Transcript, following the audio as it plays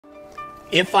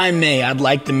If I may, I'd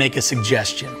like to make a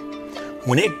suggestion.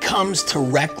 When it comes to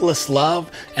reckless love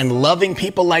and loving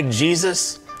people like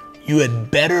Jesus, you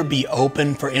had better be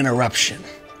open for interruption.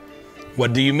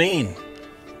 What do you mean?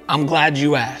 I'm glad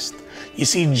you asked. You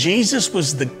see, Jesus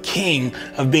was the king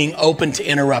of being open to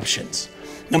interruptions.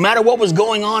 No matter what was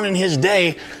going on in his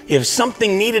day, if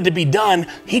something needed to be done,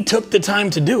 he took the time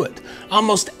to do it.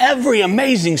 Almost every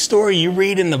amazing story you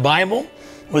read in the Bible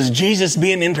was Jesus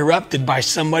being interrupted by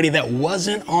somebody that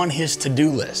wasn't on his to-do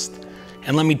list.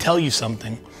 And let me tell you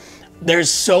something. There's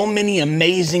so many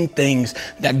amazing things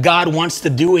that God wants to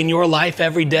do in your life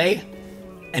every day,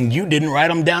 and you didn't write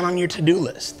them down on your to-do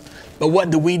list. But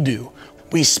what do?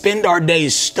 We spend our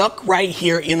days stuck right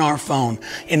here in our phone.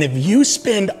 And if you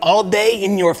spend all day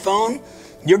in your phone,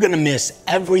 you're going to miss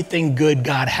everything good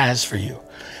God has for you.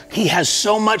 He has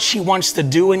so much he wants to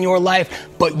do in your life,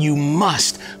 but you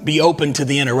must be open to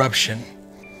the interruption.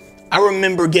 I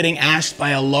remember getting asked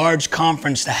by a large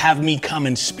conference to have me come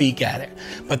and speak at it,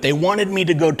 but they wanted me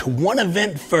to go to one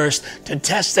event first to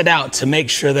test it out to make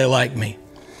sure they liked me.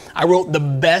 I wrote the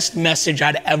best message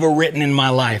I'd ever written in my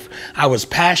life. I was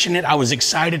passionate. I was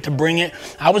excited to bring it.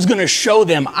 I was going to show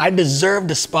them I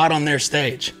deserved a spot on their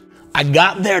stage. I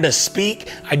got there to speak.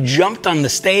 I jumped on the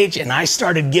stage and I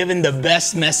started giving the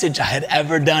best message I had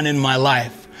ever done in my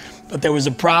life. But there was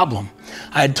a problem.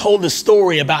 I had told a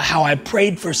story about how I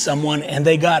prayed for someone and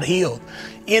they got healed.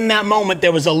 In that moment,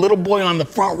 there was a little boy on the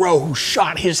front row who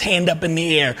shot his hand up in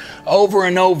the air over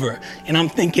and over. And I'm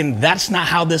thinking, that's not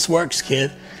how this works,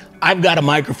 kid. I've got a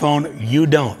microphone, you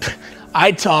don't.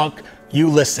 I talk, you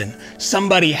listen.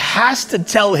 Somebody has to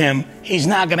tell him he's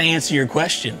not going to answer your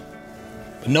question.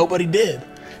 But nobody did.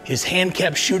 His hand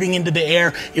kept shooting into the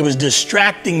air. It was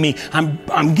distracting me.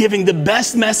 I'm giving the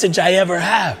best message I ever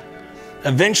have.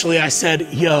 Eventually I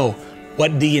said, yo,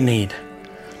 what do you need?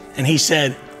 And he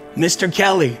said, Mr.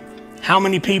 Kelly, how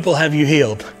many people have you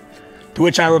healed? To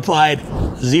which I replied,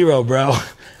 0, bro.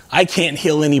 I can't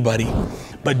heal anybody.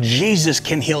 But Jesus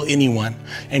can heal anyone.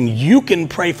 And you can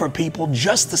pray for people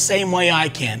just the same way I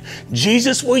can.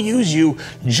 Jesus will use you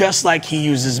just like he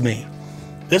uses me.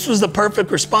 This was the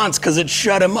perfect response because it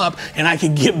shut him up and I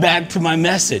could get back to my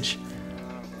message.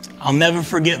 I'll never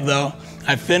forget though,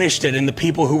 I finished it and the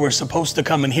people who were supposed to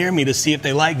come and hear me to see if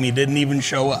they liked me didn't even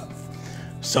show up.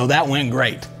 So that went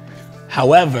great.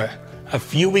 However, a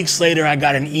few weeks later, I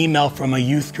got an email from a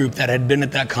youth group that had been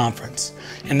at that conference.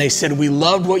 And they said, we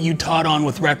loved what you taught on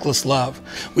with reckless love.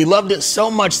 We loved it so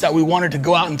much that we wanted to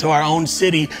go out into our own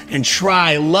city and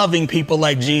try loving people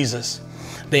like Jesus.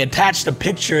 They attached a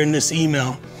picture in this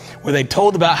email where they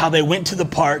told about how they went to the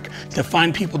park to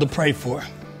find people to pray for.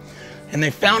 And they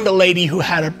found a lady who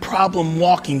had a problem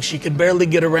walking. She could barely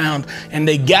get around. And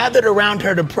they gathered around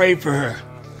her to pray for her.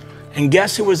 And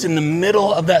guess who was in the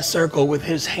middle of that circle with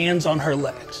his hands on her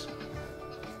legs?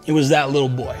 It was that little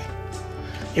boy.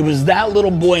 It was that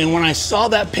little boy. And when I saw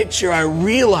that picture, I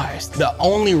realized the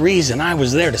only reason I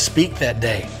was there to speak that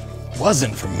day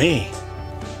wasn't for me.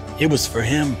 It was for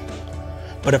him.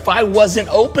 But if I wasn't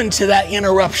open to that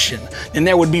interruption, then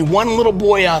there would be one little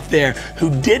boy out there who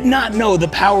did not know the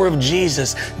power of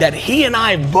Jesus, that he and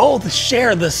I both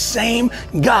share the same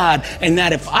God, and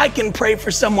that if I can pray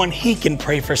for someone, he can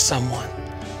pray for someone.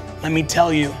 Let me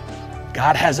tell you,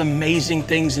 God has amazing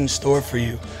things in store for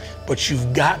you, but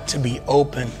you've got to be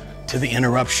open to the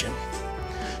interruption.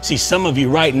 See, some of you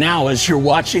right now, as you're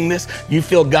watching this, you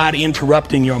feel God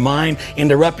interrupting your mind,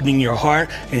 interrupting your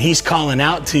heart, and he's calling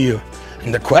out to you.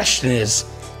 And the question is,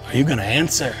 are you going to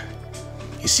answer?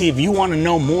 You see, if you want to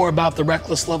know more about the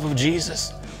reckless love of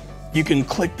Jesus, you can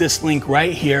click this link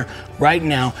right here, right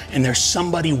now, and there's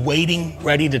somebody waiting,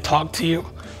 ready to talk to you,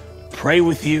 pray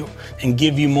with you, and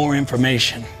give you more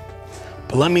information.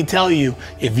 But let me tell you,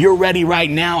 if you're ready right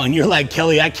now and you're like,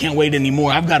 Kelly, I can't wait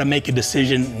anymore, I've got to make a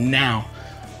decision now.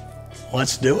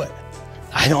 Let's do it.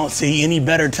 I don't see any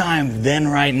better time than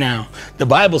right now. The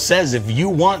Bible says if you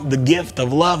want the gift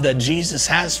of love that Jesus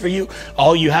has for you,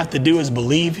 all you have to do is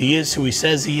believe he is who he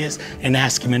says he is and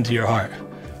ask him into your heart.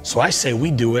 So I say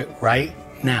we do it right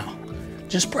now.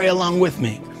 Just pray along with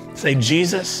me. Say,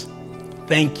 Jesus,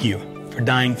 thank you for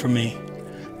dying for me.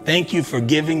 Thank you for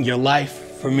giving your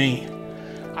life for me.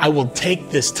 I will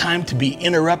take this time to be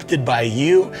interrupted by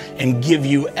you and give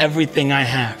you everything I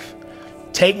have.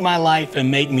 Take my life and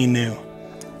make me new.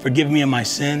 Forgive me of my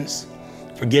sins.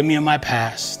 Forgive me of my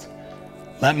past.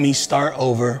 Let me start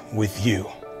over with you.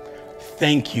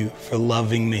 Thank you for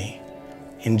loving me.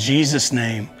 In Jesus'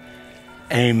 name,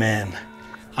 amen.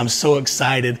 I'm so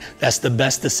excited. That's the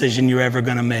best decision you're ever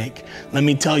going to make. Let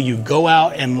me tell you, go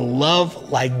out and love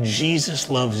like Jesus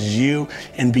loves you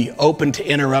and be open to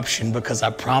interruption, because I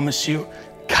promise you,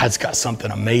 God's got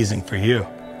something amazing for you.